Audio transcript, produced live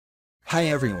Hi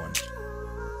everyone.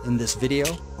 In this video,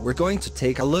 we're going to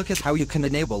take a look at how you can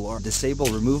enable or disable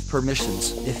remove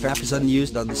permissions if app is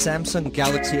unused on the Samsung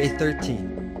Galaxy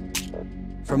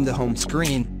A13. From the home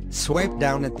screen, swipe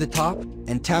down at the top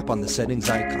and tap on the settings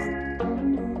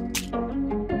icon.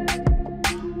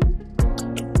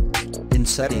 In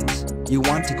settings, you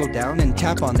want to go down and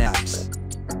tap on apps.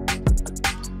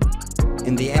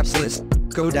 In the apps list,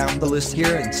 go down the list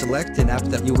here and select an app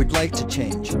that you would like to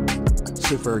change.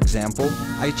 So for example,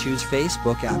 I choose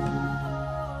Facebook app.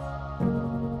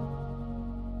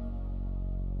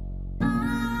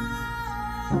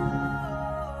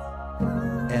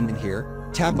 And in here,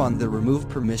 tap on the remove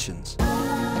permissions.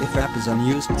 If app is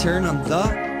unused, turn on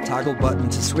the toggle button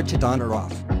to switch it on or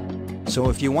off. So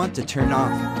if you want to turn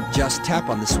off, just tap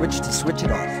on the switch to switch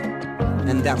it off.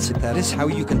 And that's it. That is how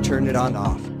you can turn it on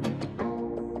off.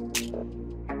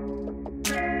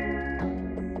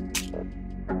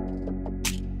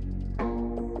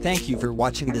 Thank you for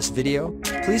watching this video.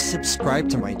 Please subscribe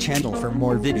to my channel for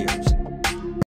more videos.